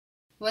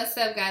What's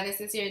up, guys?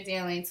 This is your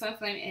daily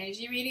Twinflame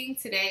energy reading.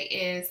 Today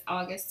is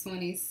August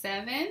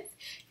 27th,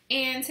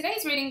 and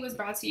today's reading was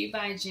brought to you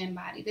by Gym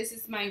Body. This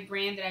is my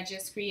brand that I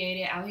just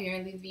created out here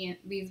in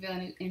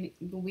Leesville, in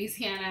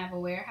Louisiana. I have a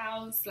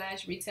warehouse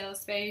 / retail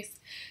space,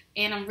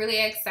 and I'm really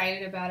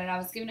excited about it. I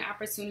was given an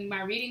opportunity.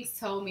 My readings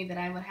told me that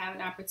I would have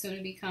an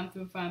opportunity come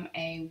through from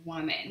a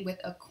woman with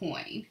a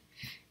coin,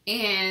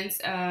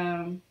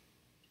 and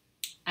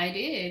I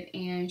did,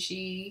 and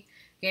she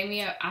gave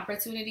me an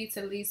opportunity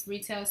to lease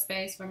retail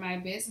space for my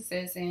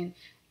businesses, and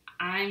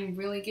I'm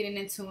really getting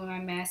into my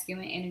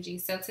masculine energy.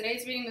 So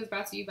today's reading was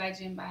brought to you by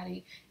Gym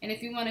Body, and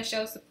if you want to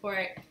show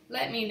support,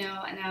 let me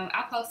know, and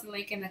I'll post a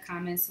link in the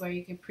comments where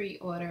you can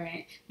pre-order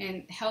it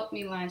and help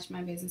me launch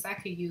my business. I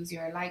could use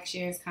your likes,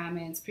 shares,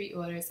 comments,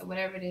 pre-orders, or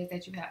whatever it is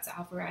that you have to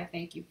offer. I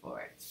thank you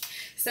for it.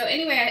 So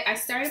anyway, I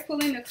started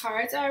pulling the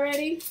cards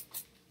already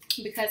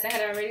because I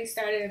had already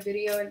started a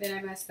video and then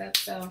I messed up,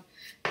 so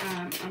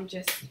I'm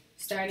just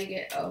starting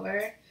it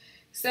over.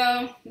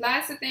 So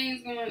lots of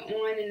things going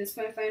on in this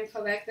Twinflame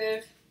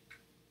collective.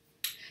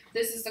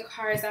 This is the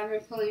cards I've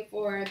been pulling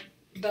for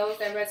those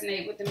that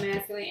resonate with the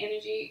masculine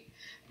energy.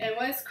 And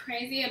what's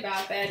crazy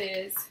about that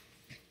is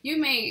you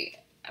may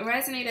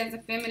resonate as a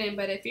feminine,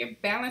 but if you're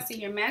balancing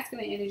your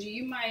masculine energy,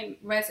 you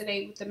might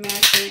resonate with the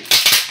masculine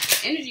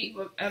energy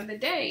of the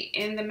day,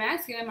 and the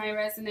masculine might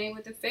resonate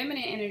with the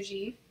feminine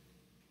energy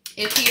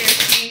if he or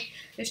she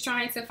is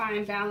trying to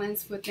find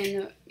balance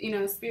within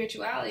the,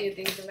 spirituality and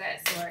things of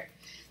that sort.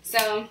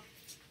 So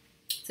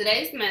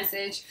today's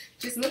message,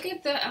 just look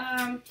at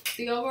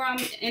the overall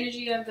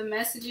energy of the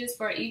messages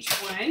for each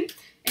one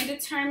and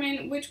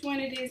determine which one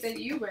it is that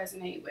you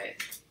resonate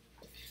with.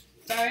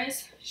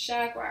 First,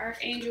 Chakra,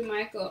 Archangel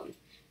Michael,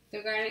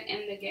 the garden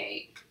and the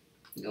gate.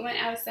 Going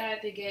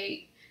outside the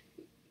gate,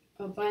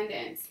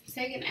 abundance,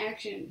 taking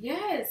action.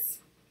 Yes.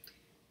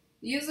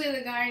 Usually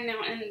the garden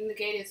now and the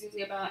gate is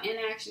usually about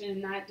inaction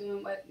and not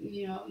doing what,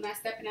 not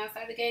stepping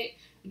outside the gate.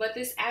 But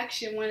this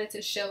action wanted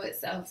to show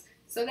itself.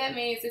 So that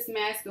means this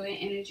masculine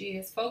energy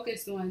is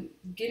focused on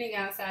getting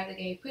outside the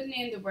gate, putting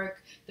in the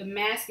work, the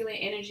masculine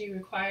energy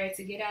required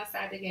to get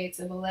outside the gate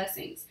to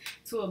blessings,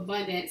 to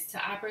abundance,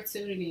 to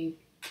opportunity.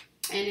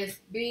 And it's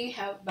being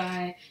helped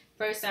by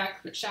first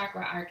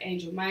chakra,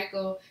 Archangel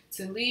Michael,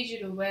 to lead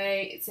you the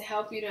way, to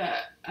help you to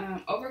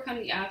overcome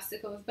the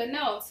obstacles, but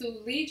no, to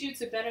lead you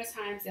to better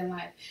times in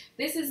life.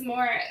 This is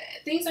more,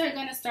 things are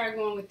going to start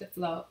going with the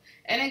flow.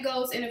 And it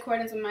goes in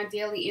accordance with my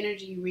daily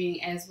energy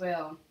reading as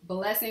well.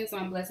 Blessings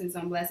on blessings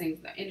on blessings.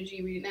 The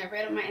energy reading I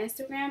read on my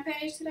Instagram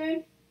page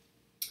today.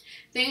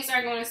 Things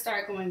are going to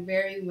start going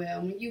very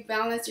well. When you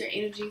balance your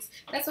energies,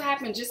 that's what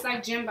happens. Just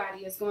like Gym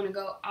Body is going to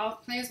go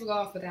off, plans will go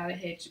off without a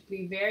hitch,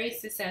 be very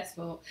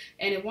successful,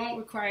 and it won't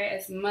require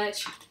as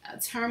much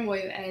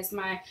turmoil as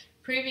my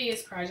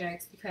previous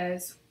projects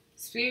because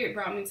Spirit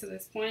brought me to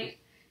this point,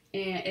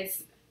 and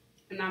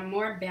I'm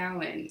more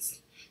balanced.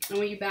 And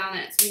when you're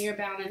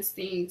balanced,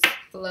 things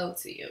flow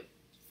to you.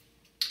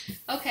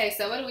 Okay,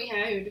 so what do we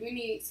have here? Do we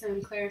need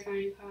some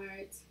clarifying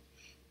cards?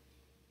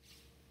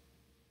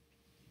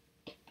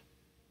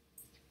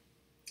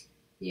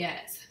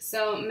 Yes.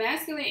 So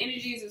masculine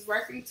energies is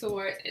working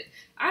towards it.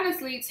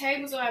 Honestly,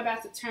 tables are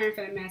about to turn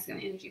for the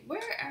masculine energy.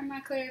 Where's my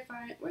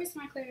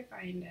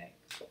clarifying deck?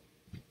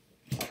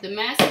 The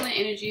masculine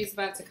energy is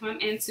about to come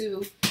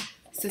into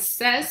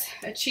success,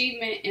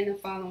 achievement, and the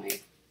following.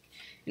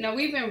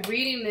 We've been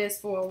reading this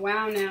for a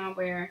while now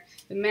where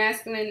the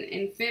masculine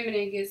and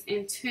feminine gets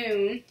in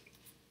tune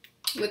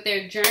with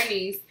their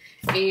journeys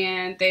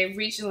and they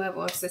reach a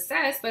level of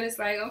success, but it's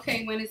like,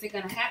 okay, when is it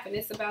going to happen?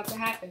 It's about to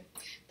happen.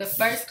 The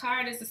first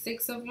card is the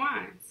Six of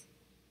Wands.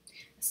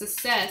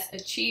 Success,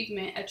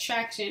 achievement,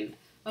 attraction,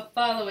 a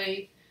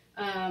following,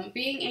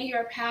 being in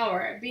your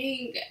power,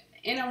 being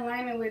in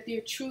alignment with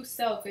your true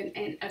self,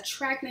 and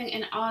attracting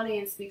an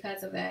audience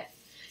because of that.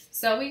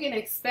 So we can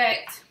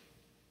expect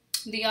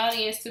the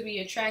audience to be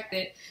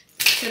attracted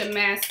to the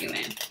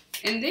masculine.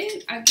 And then,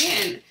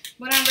 again,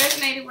 what I'm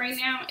resonating right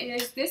now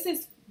is this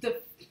is the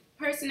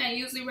person that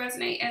usually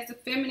resonate as the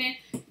feminine.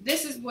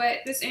 This is what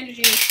this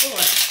energy is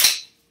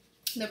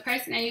for. The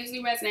person that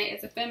usually resonate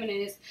as a feminine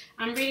is,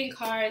 I'm reading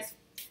cards,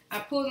 I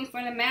pulled them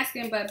from the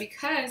masculine, but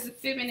because the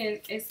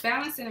feminine is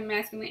balancing the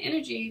masculine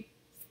energy,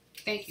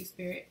 thank you,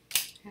 Spirit.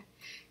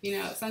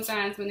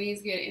 Sometimes when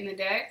these get in the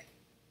deck,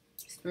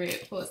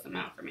 Spirit pulls them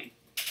out for me.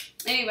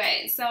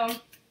 Anyway, so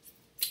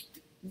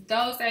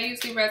those that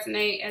usually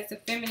resonate as the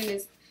feminine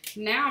is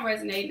now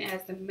resonating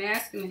as the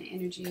masculine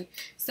energy.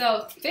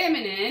 So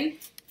feminine,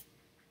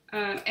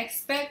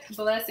 expect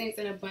blessings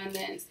and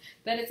abundance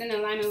that is in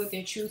alignment with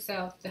your true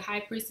self. The High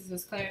Priestess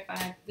was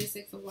clarified. This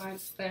Six of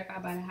Wands was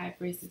clarified by the High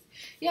Priestess.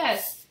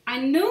 Yes, I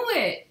knew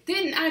it.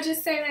 Didn't I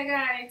just say that,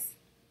 guys?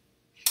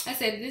 I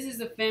said this is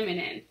the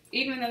feminine.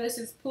 Even though this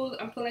is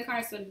I'm pulling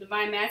cards for the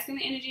divine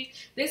masculine energy,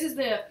 this is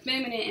the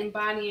feminine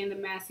embodying the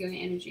masculine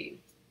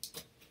energy.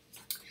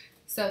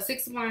 So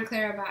Six of Wands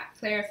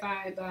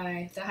clarified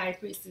by the High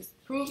Priestess,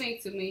 proving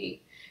to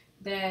me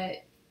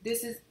that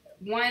this is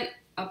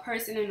a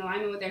person in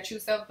alignment with their true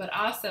self, but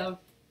also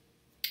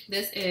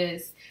This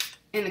is,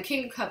 and the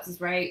King of Cups is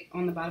right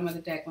on the bottom of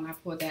the deck when I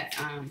pull that.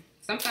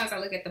 Sometimes I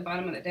look at the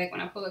bottom of the deck when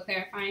I pull a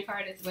clarifying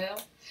card as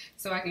well,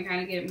 so I can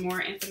kind of get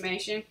more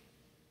information.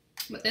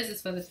 But this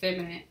is for the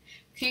feminine.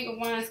 King of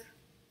Wands,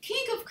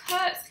 King of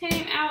Cups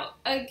came out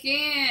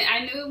again.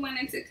 I knew it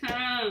wanted to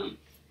come.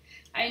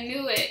 I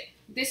knew it.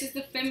 This is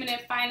the feminine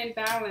finding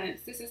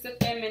balance. This is the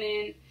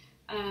feminine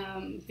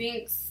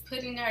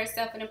putting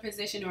herself in a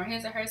position, or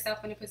his or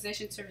herself in a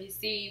position to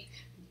receive,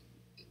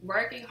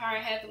 working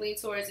hard heavily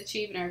towards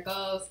achieving our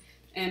goals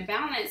and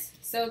balance.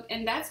 So,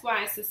 and that's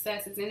why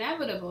success is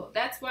inevitable.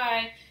 That's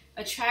why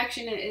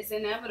attraction is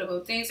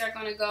inevitable. Things are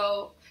going to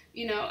go,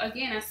 you know,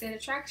 again, I said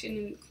attraction,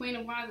 and Queen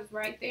of Wands is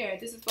right there.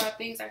 This is why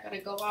things are going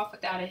to go off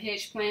without a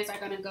hitch. Plans are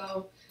going to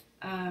go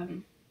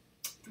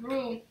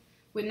through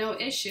with no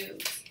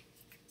issues.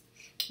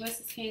 What's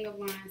this King of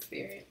Wands,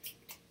 Spirit?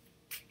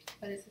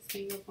 What is this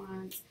King of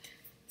Wands?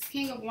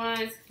 King of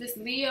Wands, this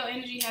Leo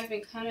energy has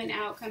been coming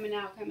out.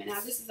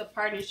 This is a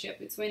partnership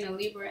between a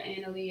Libra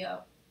and a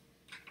Leo.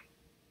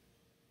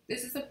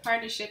 This is a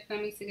partnership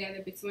coming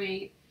together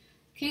between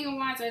King of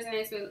Wands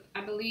resonates with,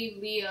 I believe,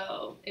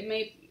 Leo. It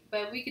may,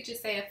 but we could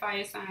just say a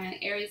fire sign,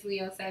 Aries,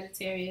 Leo,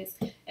 Sagittarius,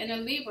 and a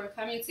Libra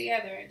coming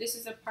together. This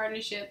is a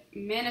partnership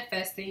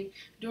manifesting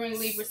during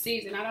Libra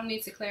season. I don't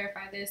need to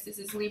clarify this. This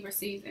is Libra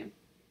season.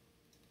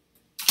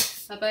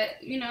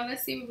 But, you know,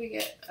 let's see what we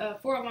get.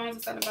 Four of Wands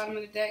is on the bottom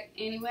of the deck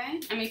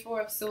anyway. I mean,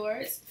 Four of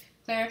Swords.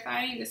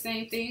 Clarifying the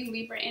same thing.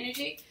 Libra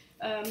energy.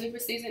 Libra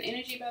season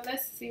energy. But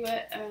let's see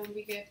what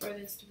we get for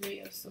this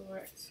Three of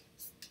Swords.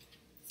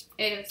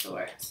 Eight of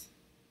Swords.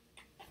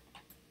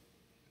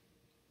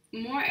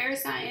 More air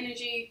sign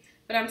energy.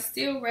 But I'm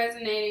still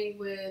resonating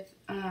with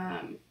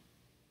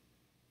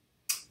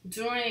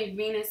during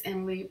Venus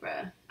and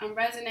Libra. I'm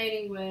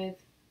resonating with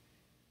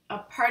a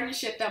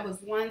partnership that was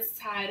once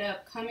tied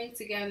up coming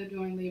together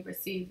during Libra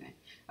season.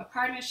 A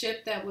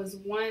partnership that was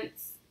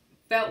once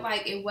felt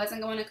like it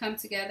wasn't going to come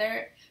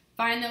together,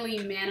 finally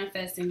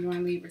manifesting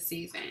during Libra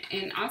season.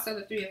 And also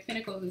the Three of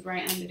Pentacles is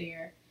right under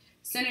there.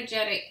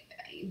 Synergetic,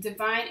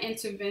 divine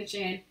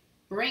intervention,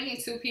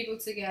 bringing two people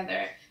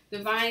together.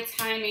 Divine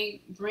timing,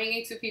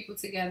 bringing two people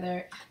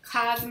together.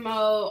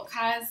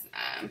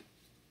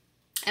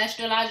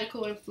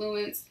 Astrological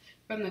influence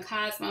from the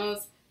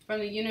cosmos, from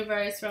the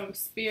universe, from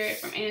spirit,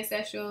 from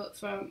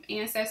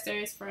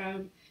ancestors,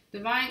 from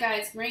divine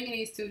guides, bringing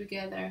these two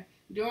together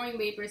during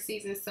Libra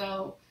season.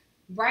 So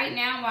right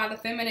now, while the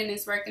feminine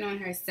is working on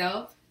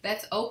herself,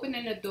 that's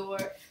opening the door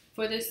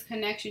for this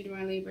connection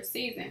during Libra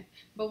season.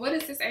 But what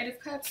is this Eight of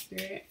Cups,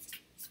 Spirit?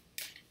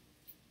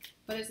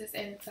 What is this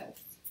Eight of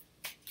Cups?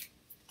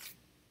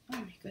 Oh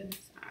my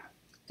goodness. I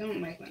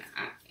don't like when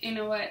you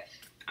know what?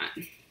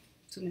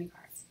 Too many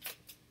cards.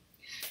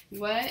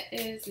 What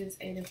is this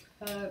Eight of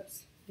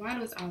Cups? Why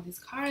does all these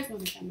cards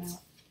want to come out?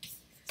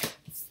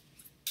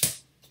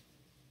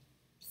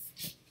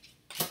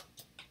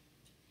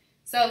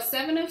 So,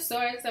 Seven of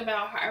Swords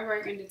about hard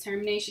work and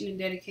determination and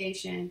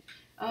dedication.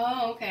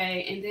 Oh,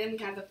 okay. And then we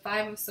have the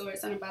Five of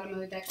Swords on the bottom of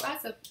the deck.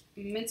 Lots of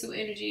mental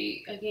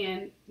energy.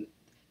 Again,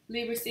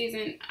 Libra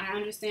season, I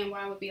understand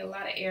why it would be a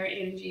lot of air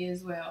energy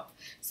as well.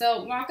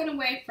 So, walking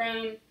away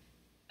from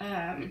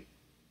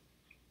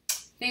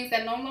things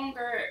that no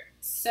longer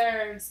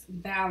serves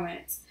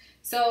balance.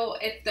 So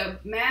if the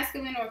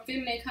masculine or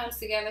feminine comes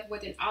together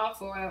with an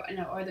offer,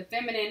 or the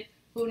feminine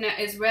who now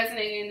is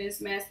resonating in this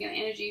masculine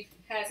energy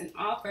has an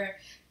offer,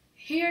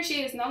 he or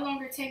she is no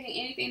longer taking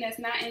anything that's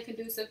not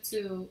conducive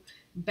to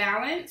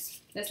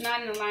balance, that's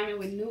not in alignment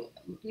with new,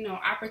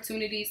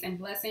 opportunities and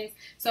blessings.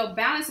 So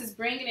balance is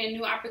bringing in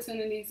new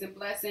opportunities and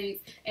blessings,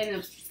 and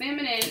the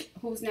feminine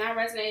who's now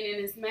resonating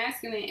in this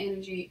masculine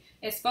energy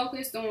is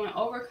focused on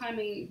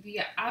overcoming the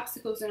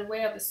obstacles in a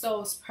way of the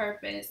soul's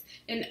purpose,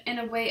 in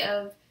a way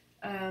of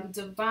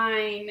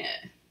divine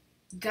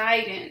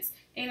guidance,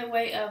 in a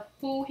way of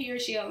who he or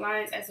she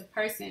aligns as a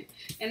person.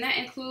 And that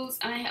includes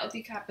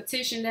unhealthy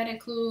competition, that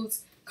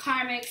includes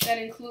karmics, that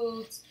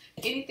includes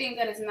anything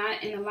that is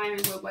not in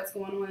alignment with what's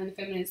going on in the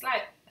feminine's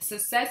life.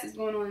 Success is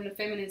going on in the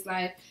feminine's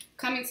life.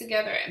 Coming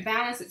together and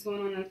balance is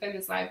going on in the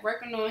feminine's life.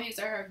 Working on his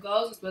or her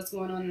goals is what's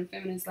going on in the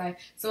feminine's life.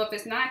 So if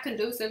it's not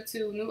conducive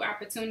to new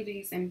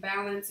opportunities and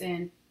balance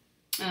and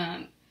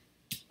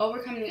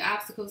overcoming the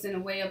obstacles in the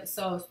way of the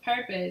soul's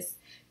purpose,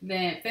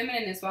 then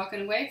feminine is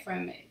walking away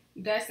from it.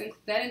 That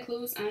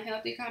includes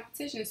unhealthy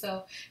competition.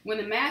 So when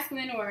the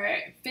masculine or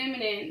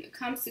feminine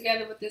comes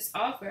together with this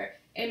offer,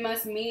 it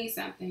must mean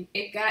something.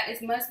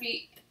 It must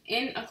be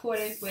in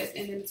accordance with,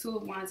 and then the Two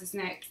of Wands is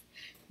next,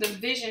 the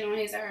vision on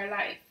his or her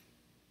life.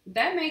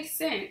 That makes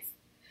sense.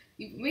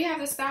 We have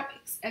to stop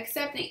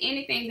accepting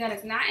anything that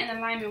is not in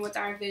alignment with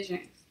our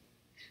visions.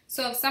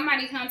 So if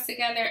somebody comes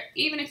together,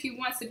 even if you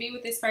want to be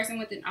with this person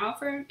with an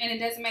offer and it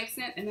doesn't make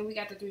sense, and then we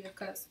got the Three of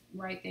Cups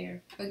right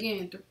there.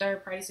 Again,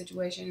 third party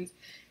situations.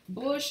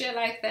 Bullshit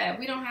like that.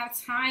 We don't have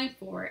time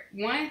for it.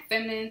 One,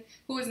 feminine,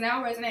 who is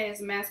now resonating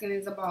as masculine,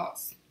 is a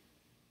boss.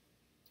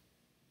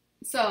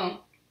 So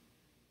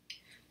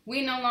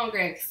we no longer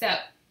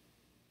accept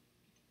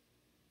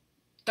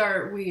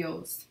third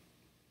wheels.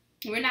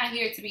 We're not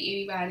here to be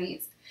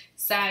anybody's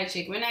side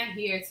chick. We're not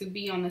here to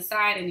be on the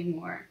side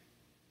anymore.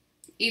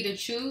 Either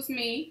choose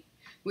me,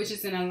 which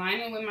is in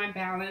alignment with my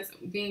balance,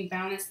 being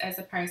balanced as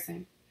a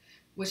person,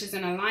 which is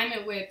in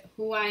alignment with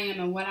who I am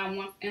and what I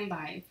want in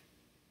life,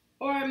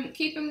 or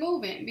keep it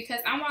moving, because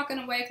I'm walking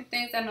away from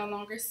things that no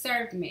longer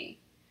serve me.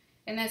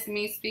 And that's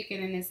me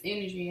speaking in this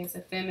energy as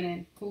a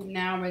feminine who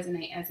now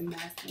resonate as a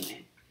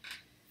masculine.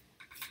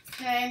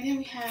 Okay, and then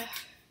we have,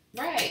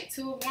 right,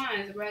 2 of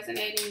Wands,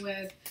 resonating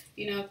with,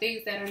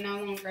 things that are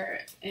no longer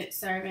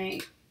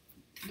serving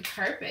the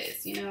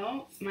purpose,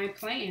 my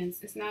plans.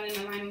 It's not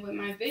in alignment with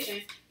my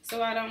vision,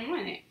 so I don't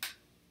want it.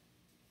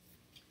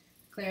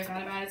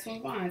 Clarified by the 2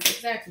 of Wands.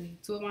 Exactly.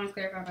 2 of Wands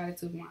clarified by the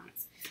 2 of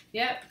Wands.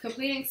 Yep.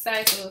 Completing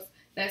cycles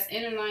that's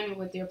in alignment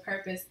with your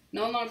purpose.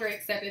 No longer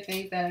accepting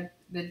things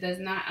that does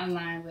not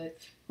align with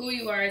who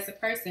you are as a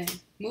person.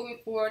 Moving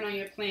forward on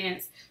your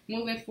plans.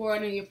 Moving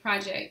forward on your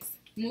projects.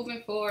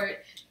 Moving forward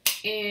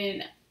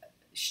in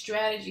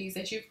strategies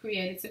that you've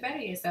created to better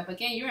yourself.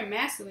 Again, you're a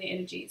masculine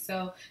energy,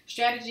 so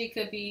strategy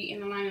could be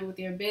in alignment with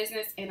your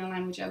business, in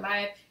alignment with your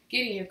life,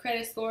 getting your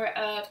credit score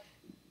up,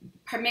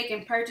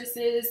 making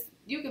purchases.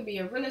 You could be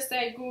a real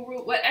estate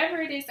guru.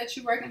 Whatever it is that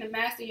you're working to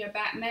master your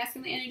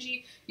masculine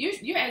energy,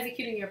 you're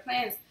executing your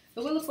plans.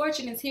 The Wheel of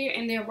Fortune is here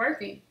and they're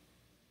working.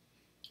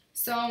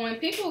 So when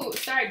people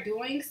start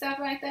doing stuff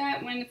like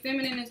that, when the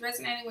feminine is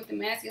resonating with the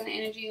masculine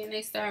energy and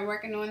they start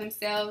working on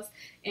themselves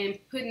and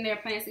putting their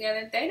plans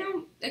together, they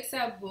don't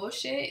accept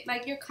bullshit.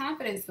 Like, your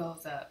confidence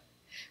goes up.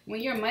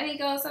 When your money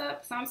goes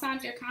up,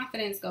 sometimes your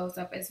confidence goes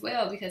up as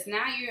well, because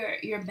now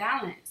you're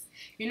balanced.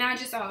 You're not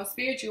just all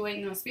spiritual,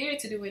 waiting on spirit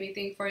to do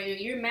anything for you.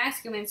 You're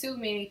masculine too,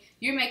 meaning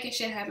you're making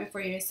shit happen for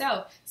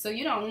yourself. So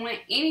you don't want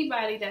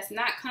anybody that's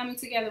not coming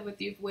together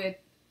with you with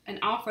an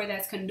offer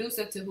that's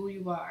conducive to who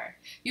you are.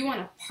 You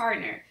want a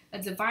partner, a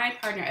divine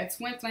partner, a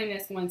twin flame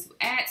that's going to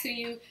add to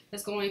you,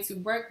 that's going to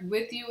work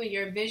with you in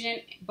your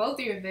vision, both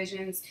of your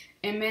visions,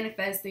 and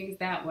manifest things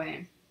that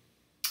way.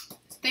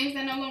 Things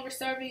that no longer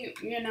serve you,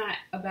 you're not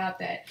about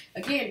that.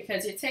 Again,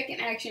 because you're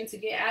taking action to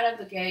get out of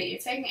the gate. You're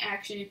taking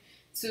action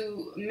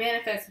to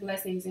manifest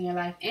blessings in your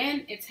life,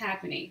 and it's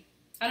happening.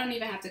 I don't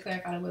even have to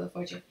clarify the Wheel of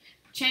Fortune.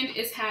 Change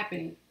is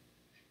happening.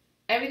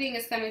 Everything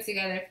is coming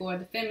together for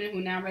the feminine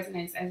who now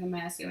resonates as a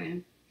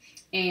masculine.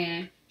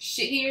 And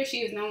he or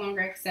she is no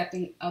longer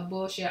accepting a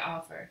bullshit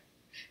offer.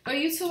 But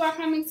you two are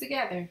coming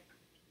together.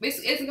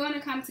 It's going to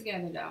come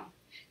together, though.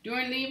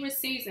 During Libra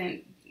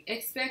season,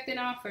 expect an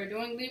offer.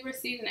 During Libra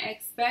season,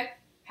 expect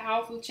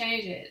powerful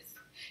changes.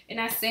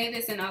 And I say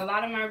this in a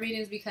lot of my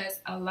readings because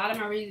a lot of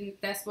my readings,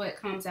 that's what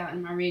comes out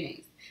in my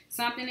readings.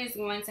 Something is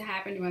going to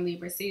happen during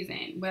Libra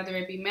season, whether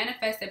it be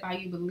manifested by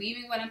you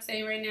believing what I'm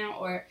saying right now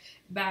or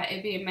by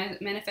it being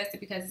manifested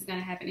because it's going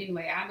to happen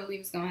anyway. I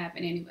believe it's going to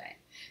happen anyway.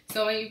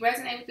 So when you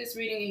resonate with this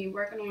reading and you're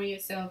working on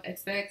yourself,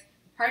 expect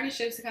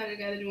partnerships to come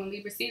together during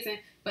Libra season,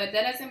 but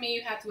that doesn't mean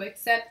you have to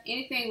accept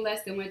anything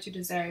less than what you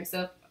deserve.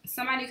 So if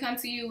somebody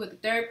comes to you with a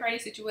third-party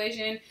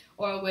situation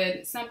or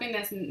with something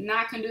that's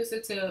not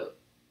conducive to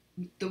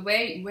the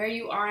way where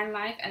you are in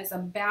life as a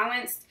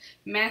balanced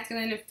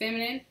masculine and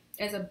feminine,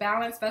 as a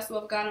balanced vessel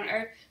of God on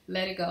earth,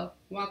 let it go.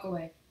 Walk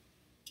away.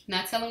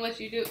 Not telling you what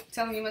to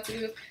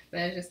do, but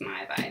that's just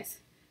my advice.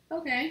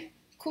 Okay,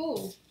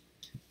 cool.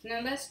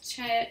 Now let's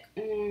check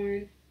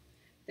on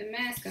the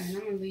masculine. I'm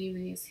gonna leave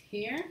these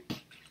here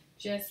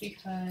just in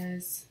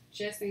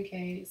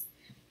case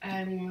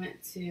I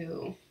want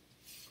to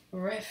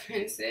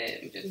reference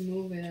it. Just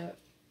move it up.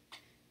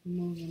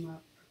 Move them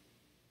up.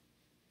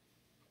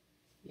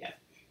 Yep.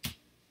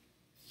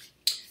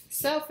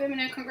 So,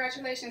 feminine,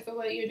 congratulations for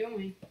what you're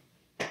doing.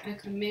 I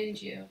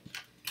commend you.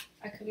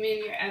 I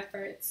commend your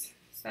efforts.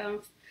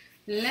 So,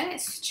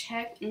 let's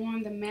check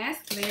on the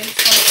masculine.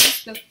 So,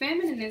 if the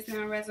feminine is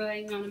now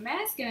resonating on the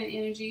masculine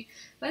energy,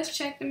 let's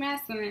check the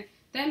masculine.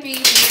 That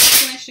means the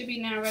masculine should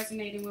be now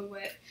resonating with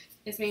what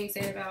is being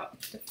said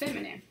about the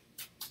feminine.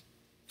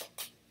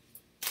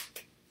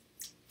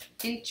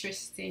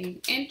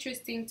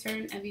 Interesting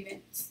turn of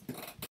events.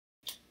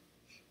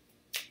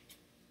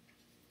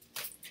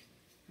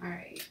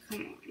 Alright,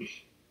 come on.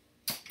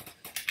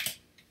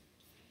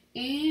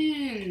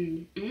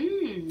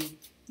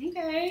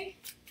 Okay.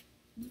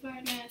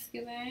 Divine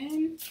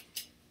masculine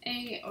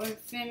or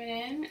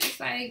feminine. It's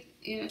like,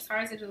 it's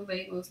hard to do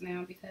labels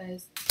now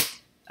because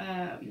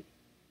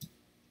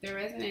they're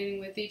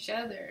resonating with each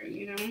other,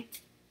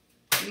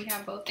 We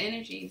have both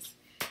energies.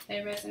 They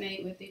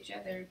resonate with each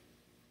other.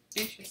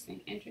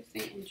 Interesting.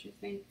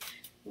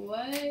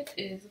 What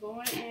is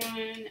going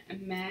on,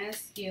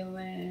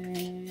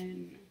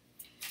 masculine?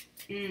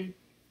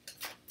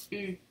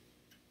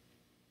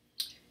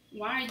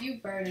 Why are you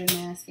burdened,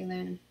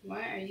 masculine?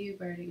 Why are you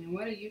burdened? And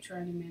what are you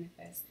trying to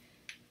manifest?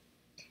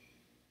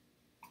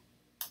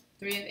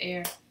 3 of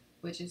air,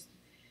 which is,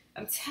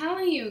 I'm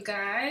telling you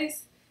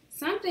guys,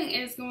 something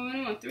is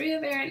going on. 3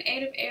 of air and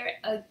 8 of air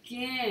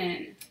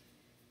again.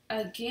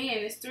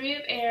 This 3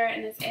 of air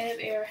and this 8 of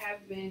air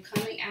have been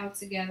coming out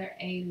together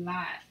a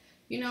lot.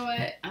 You know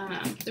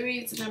what? 3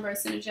 is the number of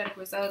synergetic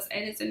results.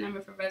 8 is the number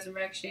for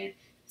resurrection.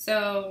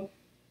 So,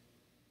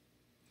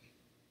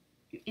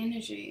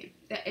 energy.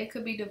 That it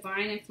could be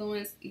divine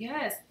influence.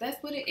 Yes,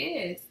 that's what it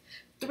is.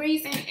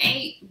 3s and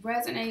 8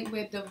 resonate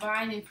with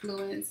divine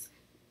influence.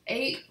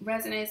 8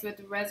 resonates with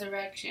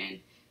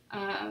resurrection.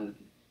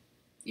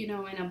 You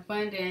know, and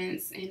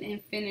abundance and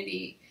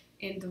infinity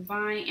and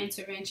divine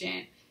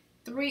intervention.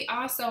 3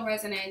 also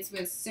resonates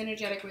with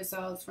synergetic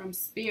results from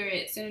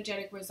spirit,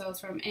 synergetic results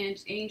from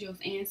angels,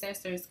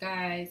 ancestors,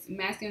 guides,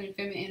 masculine and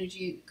feminine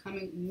energy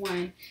coming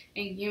one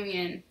in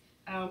union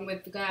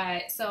with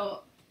God.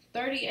 So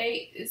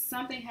 38 is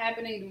something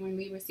happening during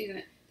Libra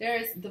season. There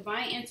is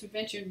divine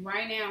intervention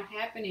right now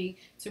happening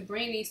to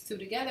bring these two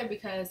together,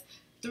 because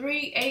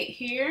 3, 8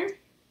 here,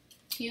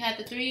 you have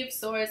the 3 of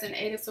Swords and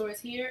 8 of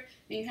Swords here,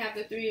 and you have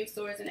the 3 of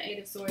Swords and 8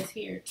 of Swords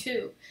here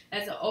too,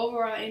 as the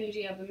overall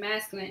energy of the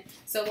masculine.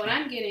 So what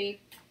I'm getting,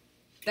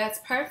 that's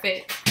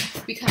perfect,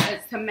 because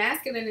the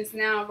masculine is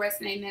now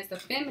resonating as the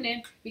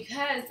feminine,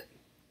 because,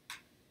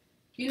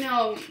 you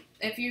know,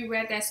 if you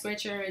read that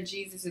scripture,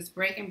 Jesus is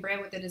breaking bread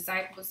with the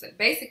disciples,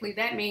 basically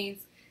that means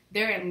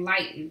they're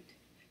enlightened.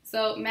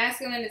 So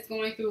masculine is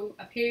going through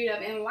a period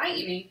of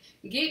enlightening,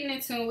 getting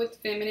in tune with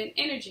feminine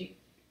energy.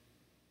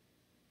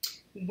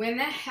 When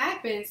that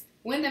happens,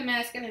 when the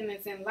masculine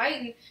is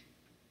enlightened,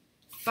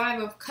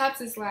 5 of Cups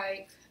is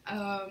like,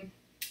 and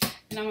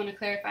I want to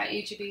clarify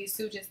each of these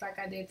too, just like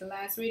I did the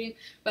last reading,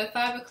 but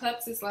 5 of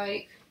Cups is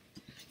like,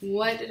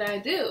 what did I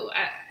do?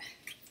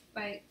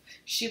 Like,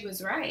 she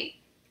was right.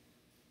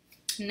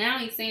 Now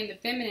he's seeing the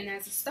feminine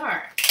as a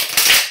star.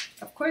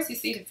 Of course you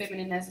see the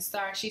feminine as a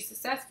star. She's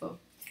successful.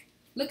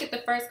 Look at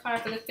the first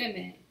card for the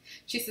feminine.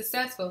 She's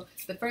successful.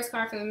 The first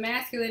card for the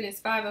masculine is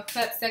 5 of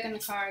Cups.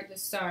 Second card, the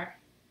star.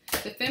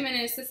 The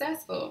feminine is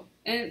successful.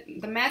 And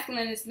the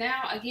masculine is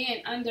now,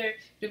 again, under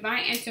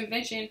divine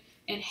intervention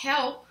and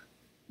help,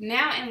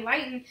 now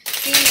enlightened,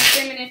 seeing the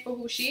feminine for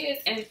who she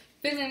is, and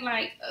feeling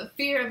like a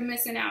fear of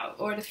missing out,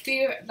 or the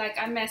fear, like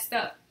I messed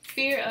up.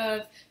 Fear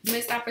of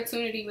missed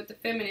opportunity with the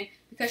feminine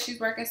because she's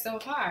working so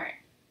hard.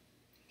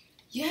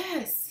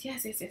 Yes,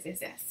 yes, yes, yes, yes,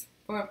 yes.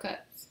 4 of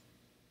Cups.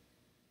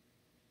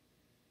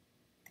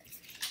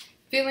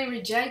 Feeling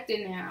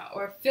rejected now,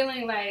 or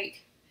feeling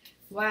like,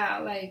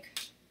 wow, like,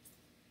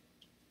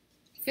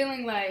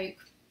 feeling like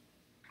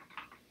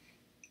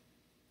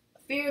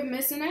fear of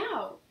missing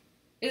out.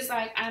 It's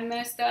like, I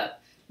messed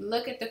up.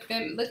 Look at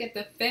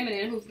the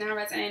feminine, who's now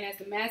resonating as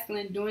the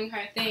masculine, doing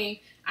her thing.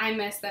 I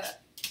messed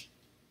up.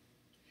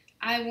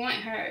 I want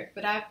her,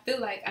 but I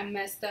feel like I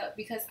messed up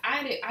because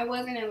I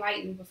wasn't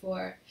enlightened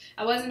before.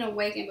 I wasn't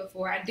awakened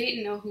before. I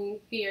didn't know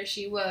who he or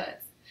she was.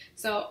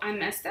 So I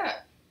messed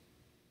up.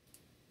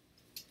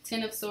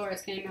 10 of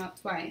Swords came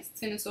out twice.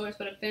 10 of Swords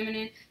for the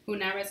feminine, who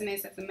now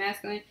resonates as the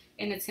masculine,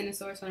 and the 10 of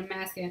Swords for the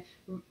masculine,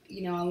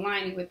 you know,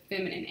 aligning with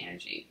feminine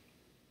energy.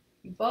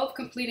 Both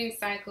completing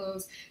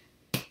cycles.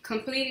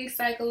 Completing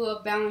cycle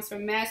of balance for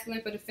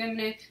masculine for the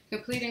feminine,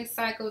 completing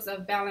cycles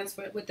of balance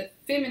with the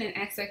feminine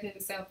aspect of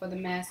itself for the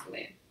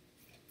masculine.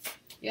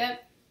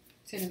 Yep.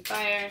 10 of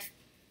Fire.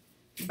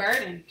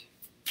 Burdened.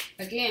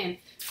 Again,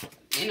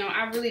 you know,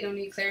 I really don't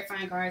need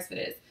clarifying cards for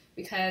this,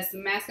 because the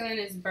masculine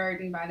is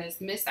burdened by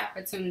this missed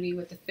opportunity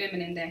with the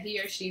feminine that he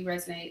or she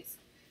resonates.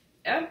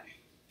 Yep.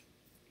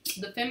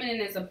 The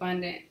feminine is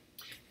abundant.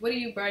 What are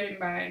you burdened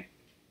by?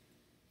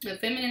 The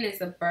feminine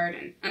is a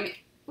burden. I mean,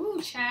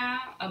 ooh,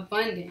 child,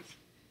 abundant.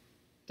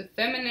 The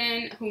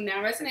feminine, who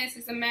now resonates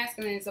as the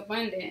masculine, is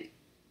abundant.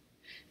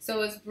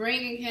 So it's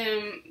bringing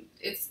him,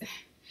 it's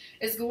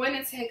going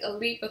to take a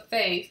leap of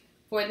faith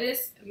for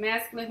this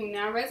masculine, who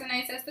now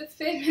resonates as the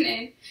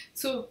feminine,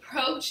 to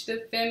approach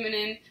the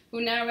feminine,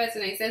 who now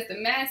resonates as the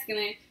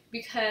masculine,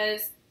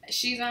 because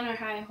she's on her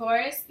high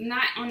horse,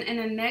 not in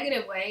a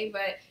negative way,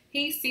 but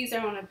he sees her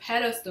on a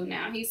pedestal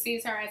now. He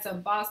sees her as a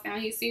boss now.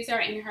 He sees her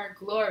in her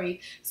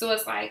glory. So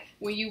it's like,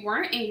 when you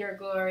weren't in your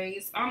glory,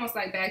 it's almost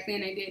like back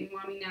then they didn't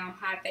want me, now I'm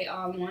hot, they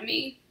all want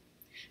me.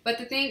 But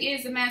the thing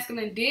is, the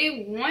masculine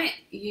did want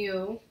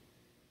you,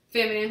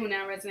 feminine, who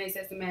now resonates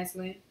as the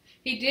masculine.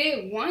 He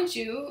did want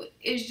you.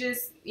 It's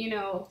just, you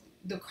know,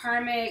 the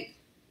karmic,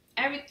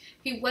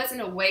 he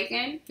wasn't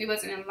awakened. He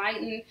wasn't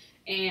enlightened.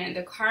 And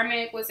the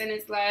karmic was in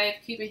his life,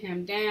 keeping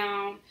him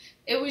down.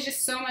 It was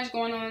just so much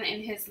going on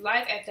in his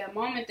life at that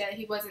moment that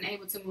he wasn't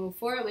able to move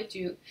forward with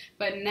you.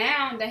 But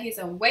now that he's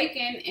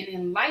awakened and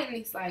enlightened,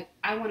 he's like,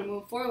 I want to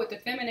move forward with the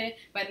feminine.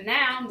 But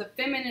now the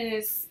feminine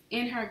is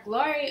in her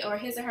glory, or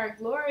his or her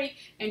glory,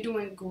 and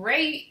doing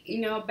great, you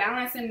know,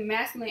 balancing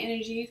masculine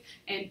energies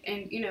and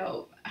you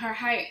know, her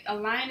high,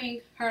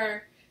 aligning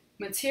her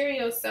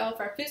material self,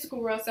 her physical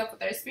world self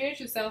with her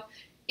spiritual self.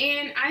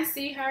 And I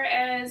see her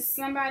as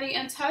somebody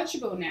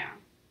untouchable now.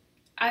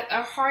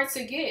 Hard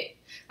to get.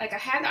 Like, I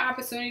had the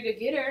opportunity to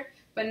get her,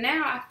 but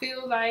now I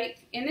feel like,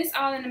 and it's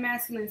all in the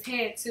masculine's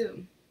head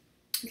too.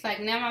 It's like,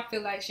 now I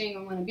feel like she ain't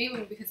gonna want to be with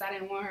me because I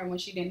didn't want her when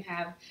she didn't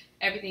have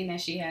everything that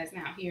she has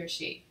now, he or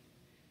she.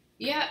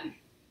 Yep,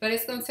 but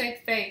it's gonna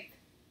take faith.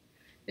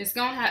 It's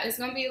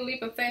gonna be a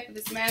leap of faith for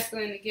this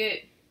masculine to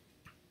get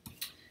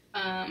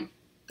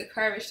the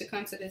courage to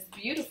come to this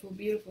beautiful,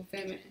 beautiful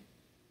feminine.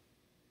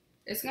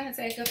 It's going to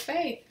take her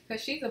faith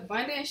because she's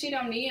abundant. She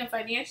don't need him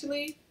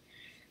financially.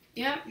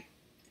 Yep.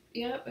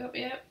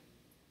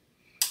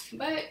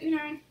 But, you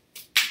know,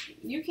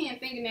 you can't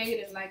think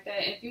negative like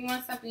that. If you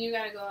want something, you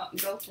got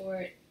to go for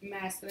it.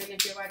 Masculine,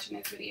 if you're watching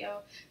this video.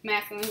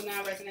 Masculine who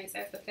now resonates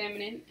as the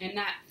feminine. And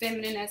not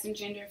feminine as in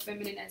gender,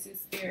 feminine as in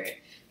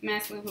spirit.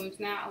 Masculine who's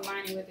now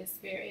aligning with his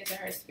spirit, his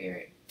or her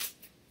spirit.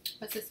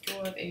 What's this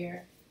 4 of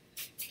air?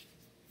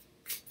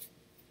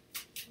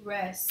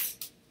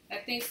 Rest. I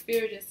think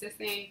spirit is just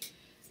saying,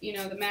 you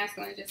know, the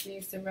masculine just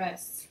needs to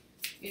rest.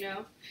 You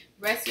know,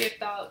 rest your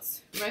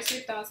thoughts. Rest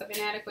your thoughts of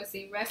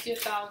inadequacy. Rest your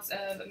thoughts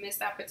of a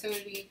missed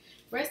opportunity.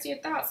 Rest your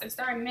thoughts and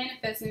start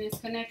manifesting this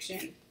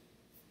connection.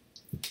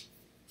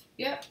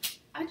 Yep.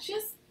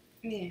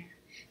 Yeah.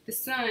 The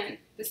sun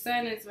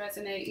is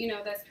resonating. You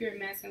know, that's pure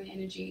masculine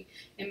energy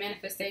and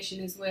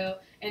manifestation as well.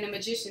 And the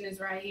magician is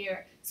right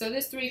here. So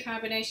this 3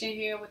 combination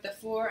here with the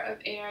 4 of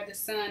air, the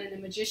sun, and the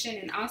magician,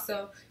 and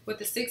also with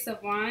the 6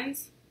 of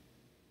wands.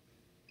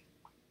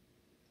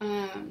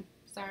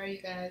 Sorry,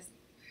 you guys.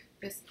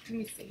 Let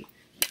me see.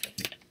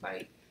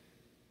 Like,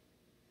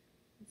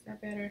 is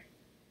that better?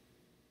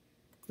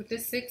 With the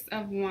 6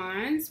 of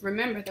wands,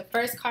 remember the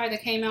first card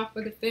that came out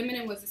for the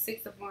feminine was the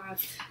 6 of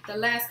wands. The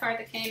last card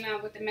that came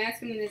out with the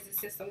masculine is the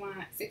 6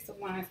 of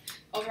wands.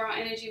 Overall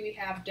energy, we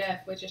have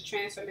death, which is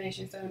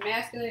transformation. So the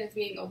masculine is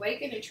being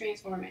awakened and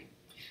transforming.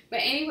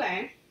 But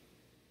anyway,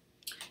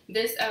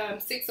 this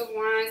 6 of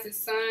wands, the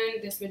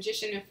sun, this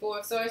magician, and 4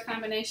 of swords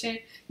combination,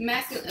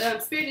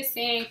 masculine spirit is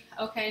saying,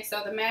 okay,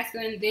 so the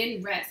masculine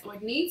then rests or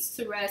needs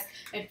to rest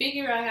and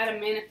figure out how to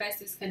manifest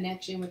this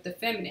connection with the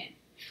feminine.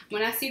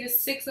 When I see the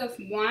 6 of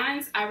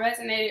wands, I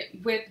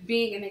resonated with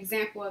being an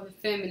example of the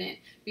feminine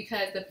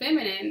because the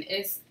feminine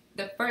is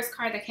the first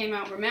card that came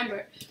out,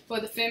 remember, for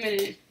the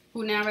feminine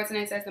who now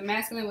resonates as the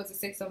masculine was the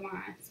 6 of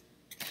wands.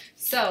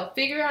 So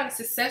figure out a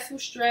successful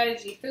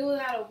strategy, figure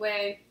out a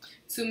way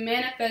to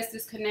manifest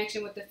this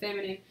connection with the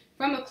feminine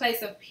from a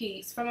place of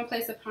peace, from a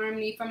place of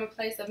harmony, from a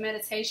place of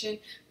meditation,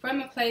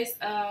 from a place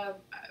of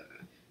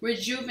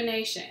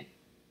rejuvenation.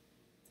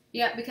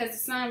 Yeah, because the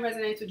sun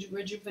resonates with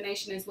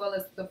rejuvenation as well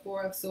as the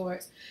 4 of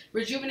swords.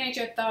 Rejuvenate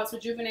your thoughts,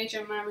 rejuvenate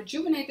your mind,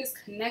 rejuvenate this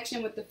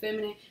connection with the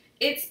feminine.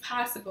 It's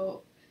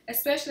possible,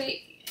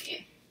 especially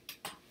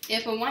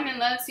if a woman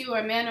loves you or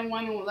a man or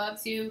woman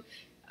loves you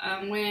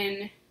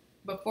when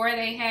before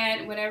they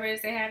had whatever it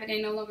is they have,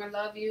 they no longer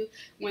love you,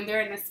 when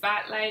they're in the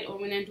spotlight or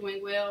when they're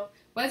doing well.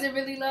 Was it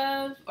really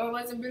love, or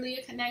was it really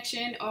a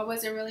connection, or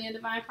was it really a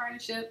divine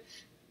partnership?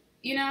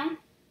 You know?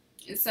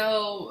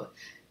 So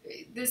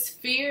this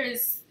fear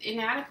is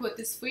inadequate.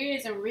 This fear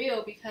isn't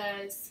real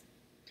because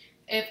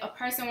if a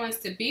person wants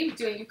to be with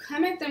you and you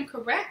come at them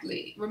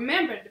correctly,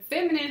 remember, the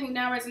feminine who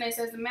now resonates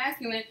as the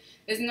masculine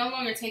is no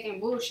longer taking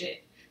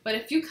bullshit. But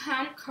if you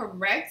come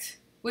correct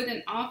with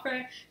an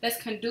offer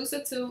that's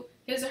conducive to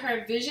his or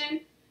her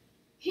vision,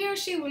 he or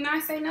she will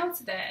not say no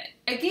to that.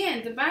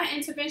 Again, divine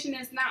intervention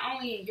is not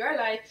only in your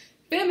life.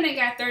 Feminine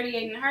got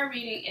 38 in her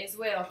reading as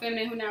well.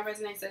 Feminine who now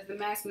resonates as the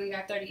masculine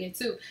got 38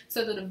 too.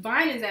 So the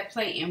divine is at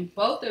play in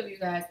both of you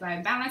guys'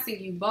 life,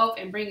 balancing you both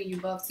and bringing you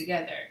both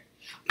together.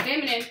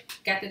 Feminine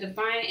got the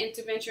divine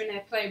intervention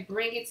at play,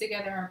 bringing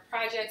together her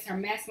projects, her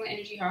masculine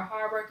energy, her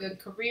hard work, her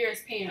career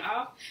is paying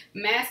off.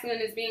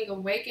 Masculine is being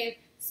awakened,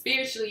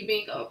 spiritually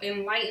being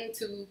enlightened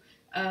to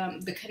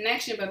the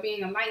connection, but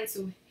being enlightened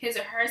to his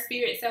or her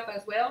spirit itself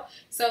as well.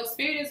 So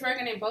spirit is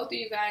working in both of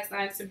you guys'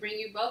 lives to bring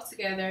you both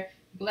together,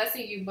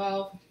 blessing you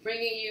both,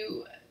 bringing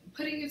you,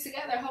 putting you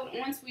together, holding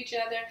on to each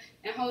other,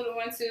 and holding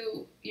on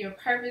to your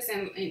purpose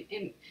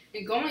and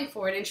going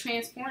for it and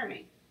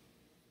transforming.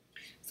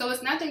 So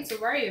it's nothing to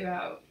worry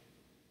about,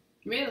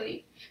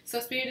 really. So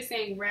spirit is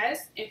saying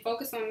rest and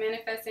focus on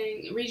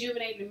manifesting,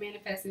 rejuvenating and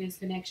manifesting this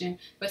connection.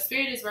 But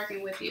spirit is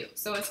working with you,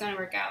 so it's going to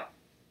work out.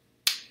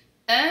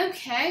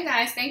 Okay,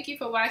 guys, thank you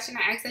for watching.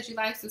 I ask that you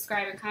like,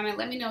 subscribe, and comment.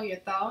 Let me know your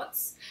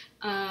thoughts.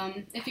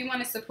 If you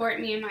want to support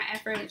me in my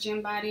effort at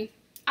Gym Body,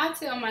 I'll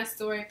tell my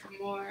story for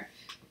more.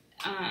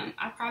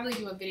 I'll probably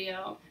do a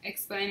video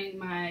explaining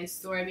my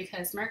story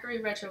because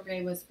Mercury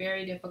retrograde was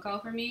very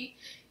difficult for me,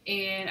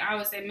 and I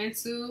was in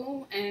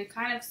mental and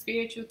kind of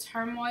spiritual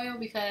turmoil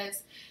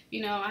because,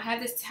 you know, I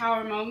had this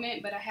tower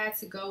moment, but I had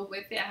to go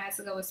with it. I had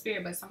to go with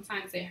spirit, but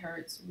sometimes it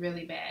hurts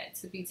really bad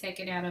to be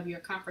taken out of your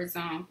comfort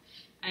zone.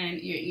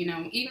 And, you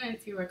know, even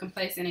if you were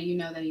complacent and you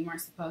know that you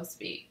weren't supposed to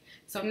be.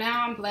 So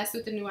now I'm blessed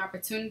with a new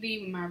opportunity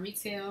with my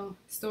retail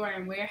store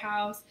and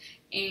warehouse.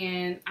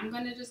 And I'm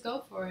going to just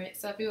go for it.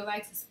 So if you would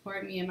like to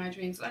support me in my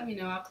dreams, let me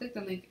know. I'll click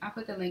the link. I'll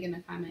put the link in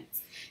the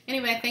comments.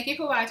 Anyway, thank you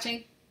for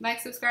watching.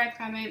 Like, subscribe,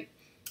 comment.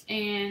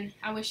 And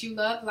I wish you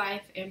love,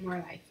 life, and more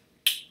life.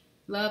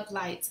 Love,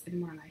 light, and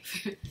more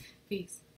life. Peace.